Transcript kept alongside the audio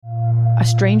a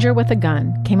stranger with a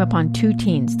gun came upon two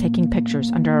teens taking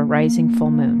pictures under a rising full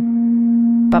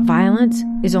moon. But violence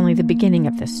is only the beginning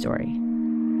of this story.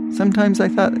 Sometimes I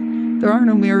thought, there are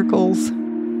no miracles.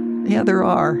 Yeah, there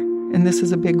are, and this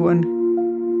is a big one.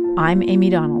 I'm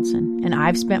Amy Donaldson, and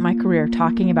I've spent my career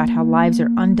talking about how lives are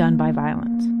undone by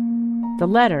violence. The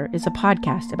Letter is a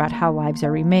podcast about how lives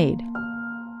are remade.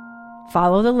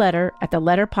 Follow The Letter at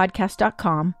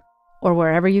theletterpodcast.com or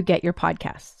wherever you get your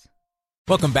podcasts.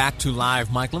 Welcome back to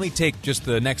Live, Mike. Let me take just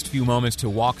the next few moments to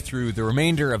walk through the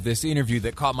remainder of this interview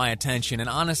that caught my attention, and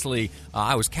honestly,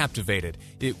 I was captivated.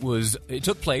 It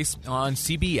took place on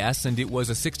CBS, and it was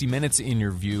a 60 Minutes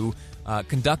interview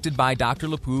conducted by Dr.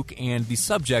 LaPook, and the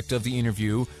subject of the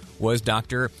interview was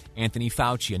Dr. Anthony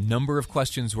Fauci. A number of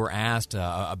questions were asked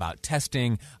about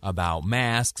testing, about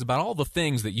masks, about all the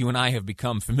things that you and I have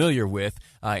become familiar with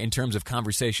in terms of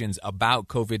conversations about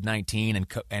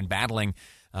COVID-19 and battling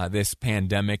this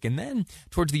pandemic. And then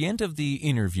towards the end of the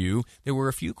interview, there were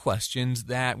a few questions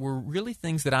that were really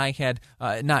things that I had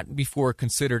not before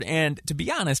considered, and to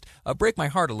be honest, break my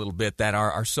heart a little bit, that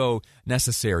are so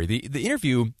necessary. The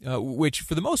interview, which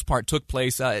for the most part took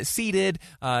place seated,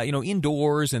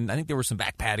 indoors, and I think there were some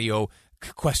back patio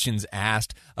questions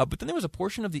asked, but then there was a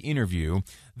portion of the interview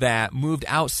that moved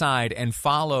outside and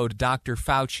followed Dr.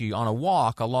 Fauci on a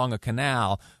walk along a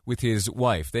canal with his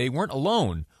wife. They weren't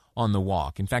alone on the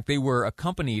walk. In fact, they were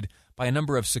accompanied by a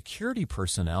number of security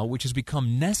personnel, which has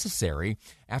become necessary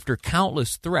after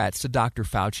countless threats to Dr.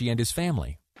 Fauci and his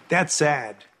family. That's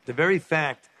sad. The very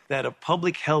fact that a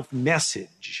public health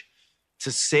message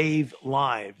to save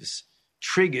lives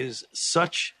triggers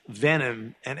such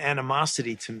venom and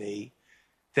animosity to me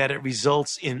that it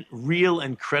results in real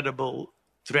and credible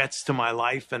threats to my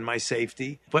life and my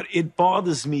safety. But it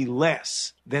bothers me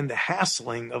less than the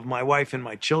hassling of my wife and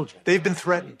my children. They've been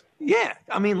threatened. Yeah.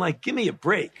 I mean, give me a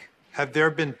break. Have there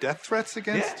been death threats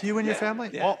against you and your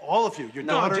family? Yeah. All of you, your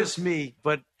daughters? Not just me,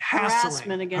 but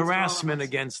harassment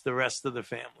against the rest of the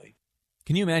family.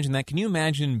 Can you imagine that? Can you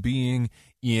imagine being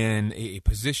in a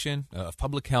position of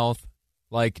public health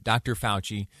like Dr.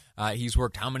 Fauci? He's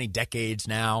worked how many decades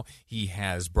now? He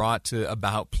has brought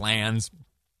about plans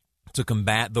to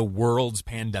combat the world's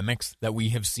pandemics that we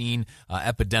have seen,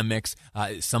 epidemics,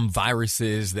 some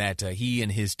viruses that he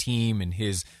and his team and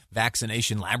his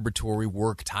vaccination laboratory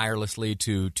work tirelessly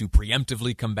to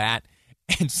preemptively combat.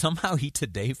 And somehow he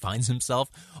today finds himself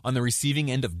on the receiving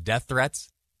end of death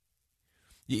threats.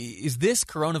 Is this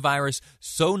coronavirus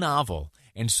so novel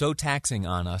and so taxing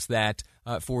on us that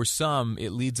for some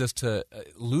it leads us to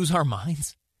lose our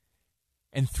minds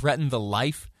and threaten the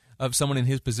life of someone in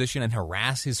his position and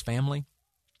harass his family?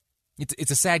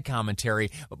 It's a sad commentary,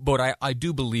 but I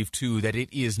do believe, too, that it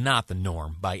is not the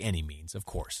norm by any means, of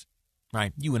course.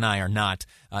 Right? You and I are not,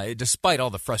 despite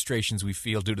all the frustrations we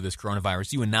feel due to this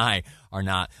coronavirus, you and I are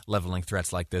not leveling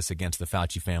threats like this against the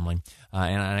Fauci family.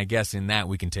 And I guess in that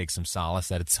we can take some solace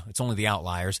that it's only the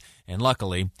outliers. And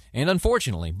luckily, and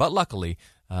unfortunately, but luckily,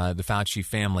 the Fauci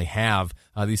family have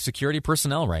these security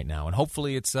personnel right now. And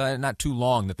hopefully it's not too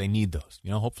long that they need those.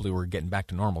 Hopefully we're getting back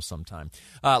to normal sometime.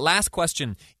 Last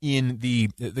question in the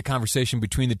conversation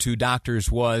between the two doctors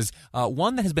was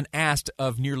one that has been asked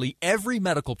of nearly every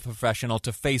medical professional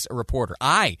to face a reporter.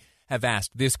 I have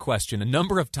asked this question a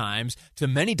number of times to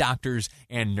many doctors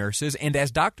and nurses, and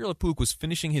as Dr. LaPook was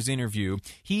finishing his interview,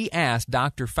 he asked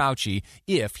Dr. Fauci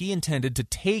if he intended to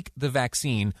take the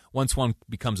vaccine once one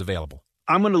becomes available.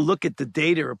 I'm going to look at the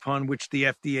data upon which the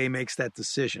FDA makes that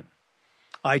decision.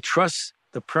 I trust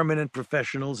the permanent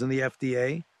professionals in the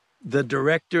FDA. The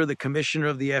director, the commissioner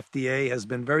of the FDA has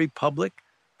been very public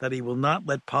that he will not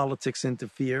let politics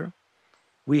interfere.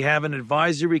 We have an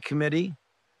advisory committee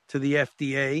to the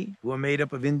FDA who are made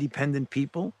up of independent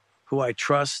people who I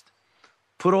trust.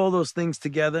 Put all those things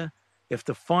together. If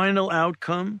the final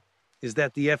outcome is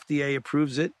that the FDA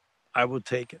approves it, I will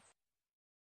take it.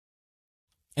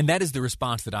 And that is the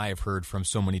response that I have heard from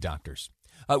so many doctors.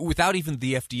 Without even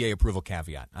the FDA approval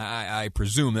caveat. I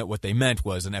presume that what they meant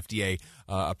was an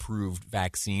FDA-approved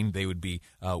vaccine they would be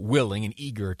willing and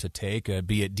eager to take,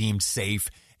 be it deemed safe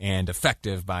and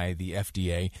effective by the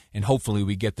FDA, and hopefully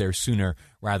we get there sooner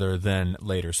rather than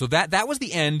later. So that was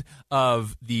the end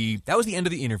of the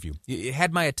interview. It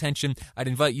had my attention. I'd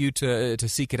invite you to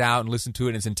seek it out and listen to it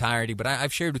in its entirety, but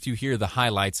I've shared with you here the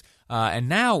highlights. And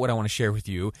now what I want to share with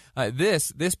you,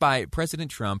 this by President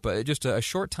Trump just a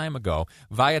short time ago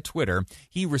via Twitter.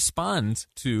 He responds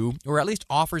to, or at least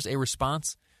offers a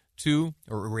response to,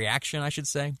 or a reaction, I should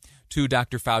say, to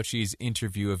Dr. Fauci's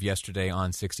interview of yesterday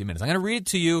on 60 Minutes. I'm going to read it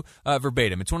to you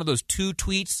verbatim. It's one of those two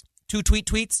tweets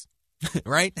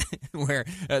right? Where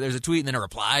there's a tweet and then a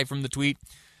reply from the tweet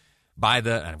by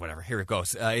the, whatever, here it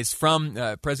goes. It's from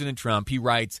President Trump. He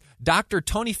writes, Dr.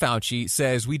 Tony Fauci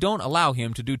says we don't allow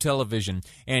him to do television,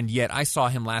 and yet I saw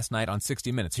him last night on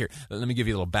 60 Minutes. Here, let me give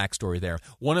you a little backstory there.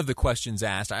 One of the questions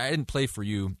asked, I didn't play for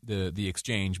you the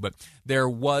exchange, but there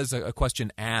was a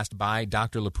question asked by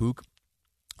Dr. LaPook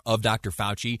of Dr.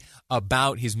 Fauci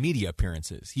about his media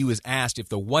appearances. He was asked if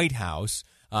the White House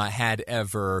had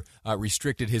ever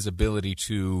restricted his ability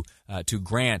to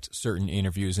grant certain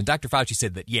interviews. And Dr. Fauci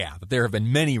said that, that there have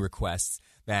been many requests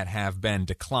that have been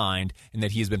declined and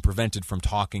that he has been prevented from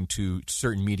talking to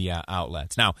certain media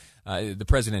outlets. Now, the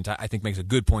president, I think, makes a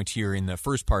good point here in the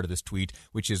first part of this tweet,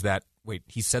 which is that,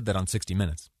 he said that on 60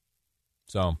 Minutes.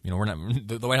 So, we're not,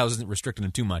 the White House isn't restricting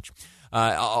him too much.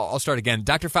 I'll start again.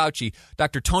 Dr.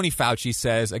 Tony Fauci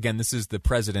says, again, this is the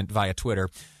president via Twitter,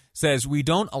 says, we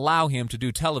don't allow him to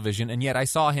do television, and yet I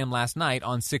saw him last night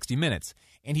on 60 Minutes.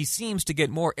 And he seems to get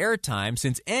more airtime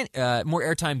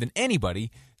than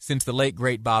anybody since the late,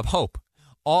 great Bob Hope.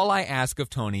 All I ask of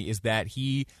Tony is that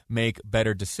he make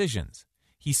better decisions.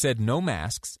 He said no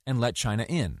masks and let China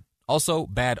in. Also,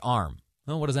 bad arm.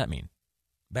 Well, what does that mean?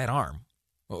 Bad arm?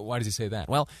 Well, why does he say that?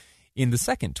 Well, in the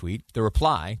second tweet, the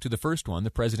reply to the first one,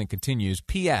 the president continues,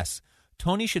 P.S.,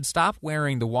 Tony should stop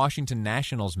wearing the Washington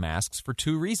Nationals masks for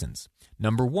two reasons.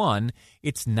 Number one,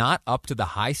 it's not up to the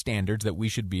high standards that we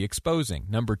should be exposing.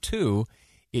 Number two,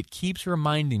 it keeps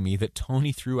reminding me that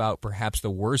Tony threw out perhaps the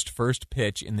worst first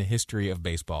pitch in the history of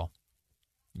baseball.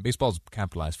 Baseball's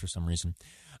capitalized for some reason.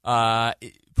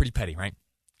 Pretty petty, right?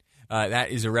 That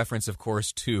is a reference, of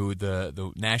course, to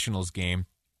the Nationals game.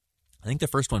 I think the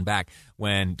first one back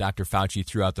when Dr. Fauci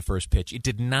threw out the first pitch. It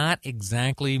did not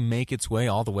exactly make its way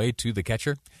all the way to the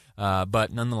catcher,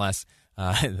 but nonetheless,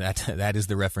 that is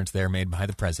the reference there made by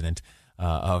the president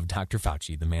of Dr.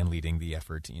 Fauci, the man leading the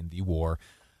effort in the war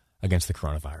against the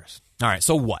coronavirus. All right,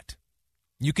 so what?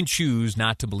 You can choose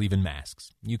not to believe in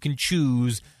masks. You can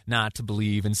choose not to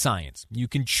believe in science. You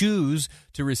can choose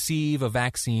to receive a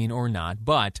vaccine or not,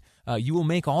 but you will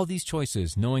make all these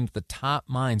choices knowing that the top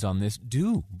minds on this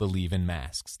do believe in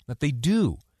masks, that they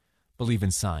do believe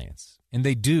in science, and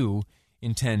they do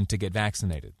intend to get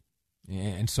vaccinated.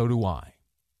 And so do I.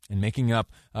 And making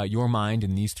up your mind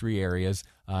in these three areas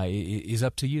is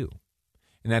up to you.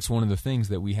 And that's one of the things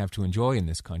that we have to enjoy in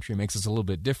this country. It makes us a little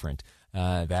bit different,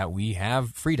 that we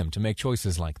have freedom to make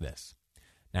choices like this.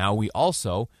 Now, we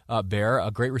also bear a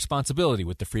great responsibility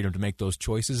with the freedom to make those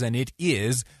choices, and it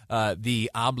is the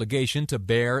obligation to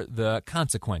bear the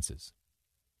consequences.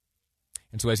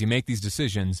 And so as you make these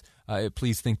decisions,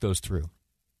 please think those through.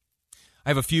 I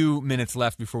have a few minutes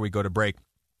left before we go to break.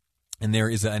 And there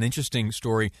is an interesting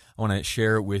story I want to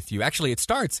share with you. Actually, it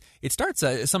starts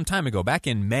some time ago, back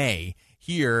in May,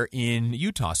 here in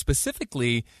Utah,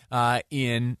 specifically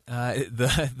in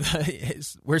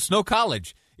where Snow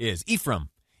College is, Ephraim,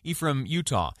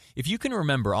 Utah. If you can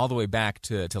remember all the way back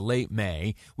to late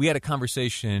May, we had a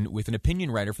conversation with an opinion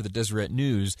writer for the Deseret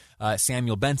News,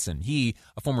 Samuel Benson. He,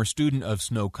 a former student of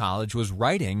Snow College, was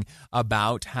writing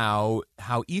about how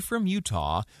Ephraim,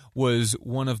 Utah was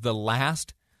one of the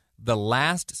last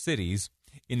cities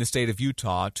in the state of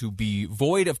Utah to be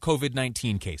void of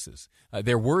COVID-19 cases.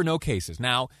 There were no cases.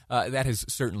 Now, that has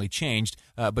certainly changed,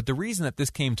 but the reason that this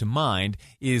came to mind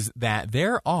is that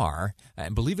there are,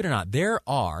 and believe it or not, there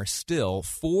are still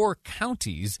 4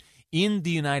 counties in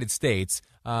the United States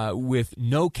with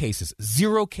no cases,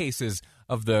 0 cases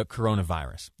of the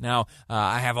coronavirus. Now,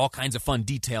 I have all kinds of fun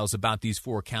details about these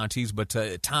 4 counties, but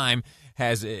time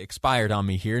has expired on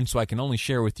me here, and so I can only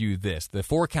share with you this. The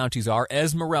 4 counties are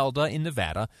Esmeralda in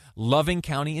Nevada, Loving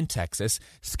County in Texas,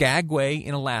 Skagway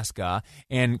in Alaska,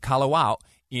 and Kalawao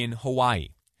in Hawaii.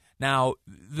 Now,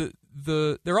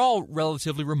 they're all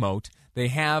relatively remote. They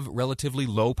have relatively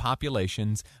low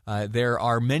populations. There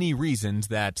are many reasons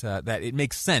that it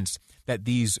makes sense that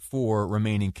these 4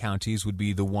 remaining counties would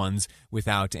be the ones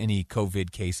without any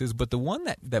COVID cases. But the one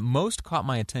that most caught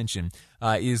my attention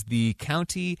is the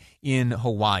county in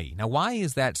Hawaii. Now, why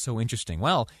is that so interesting?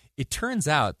 Well, it turns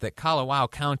out that Kalawao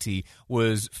County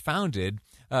was founded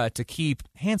to keep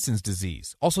Hansen's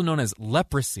disease, also known as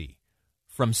leprosy,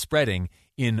 from spreading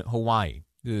in Hawaii.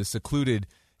 The secluded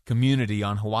community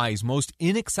on Hawaii's most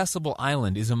inaccessible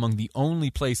island is among the only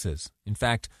places. In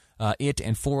fact, it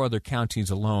and 4 other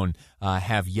counties alone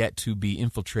have yet to be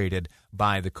infiltrated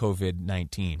by the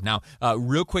COVID-19. Now,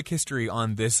 real quick history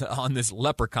on this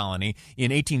leper colony.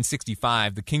 In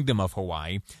 1865, the Kingdom of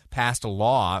Hawaii passed a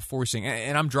law forcing,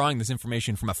 and I'm drawing this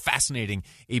information from a fascinating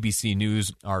ABC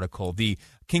News article. The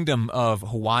Kingdom of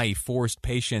Hawaii forced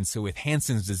patients with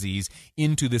Hansen's disease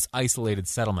into this isolated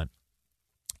settlement.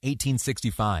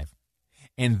 1865.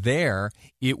 And there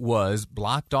it was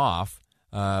blocked off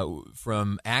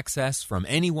from access from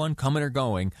anyone coming or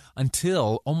going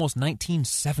until almost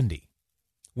 1970,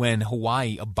 when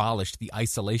Hawaii abolished the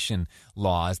isolation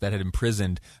laws that had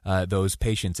imprisoned those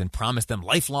patients and promised them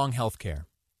lifelong health care.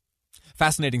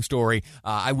 Fascinating story.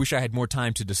 I wish I had more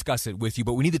time to discuss it with you,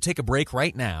 but we need to take a break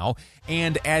right now.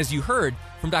 And as you heard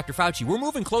from Dr. Fauci, we're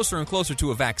moving closer and closer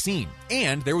to a vaccine.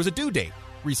 And there was a due date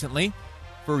recently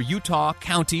for Utah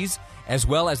counties as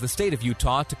well as the state of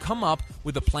Utah to come up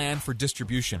with a plan for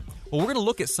distribution. Well, we're going to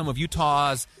look at some of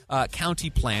Utah's county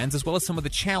plans as well as some of the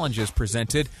challenges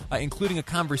presented, including a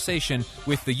conversation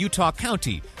with the Utah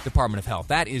County Department of Health.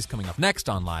 That is coming up next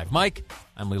on Live Mike.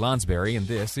 I'm Lee Lonsberry, and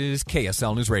this is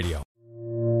KSL News Radio.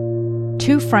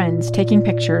 Two friends taking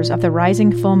pictures of the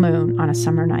rising full moon on a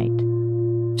summer night.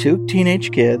 Two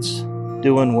teenage kids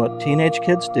doing what teenage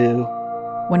kids do.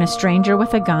 When a stranger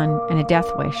with a gun and a death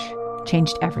wish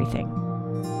changed everything.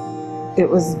 It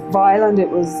was violent, it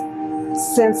was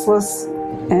senseless,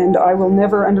 and I will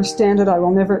never understand it, I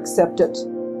will never accept it.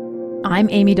 I'm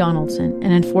Amy Donaldson,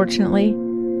 and unfortunately,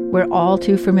 we're all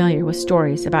too familiar with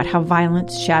stories about how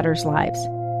violence shatters lives.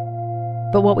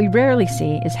 But what we rarely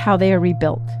see is how they are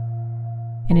rebuilt.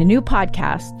 In a new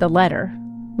podcast, The Letter,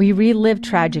 we relive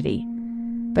tragedy,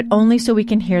 but only so we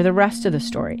can hear the rest of the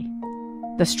story.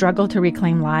 The struggle to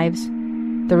reclaim lives,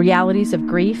 the realities of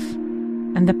grief,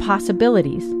 and the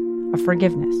possibilities of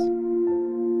forgiveness.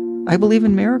 I believe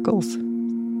in miracles.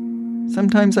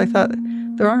 Sometimes I thought,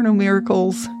 there are no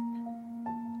miracles.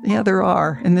 Yeah, there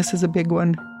are, and this is a big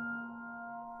one.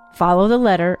 Follow The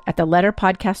Letter at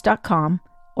theletterpodcast.com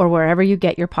or wherever you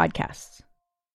get your podcasts.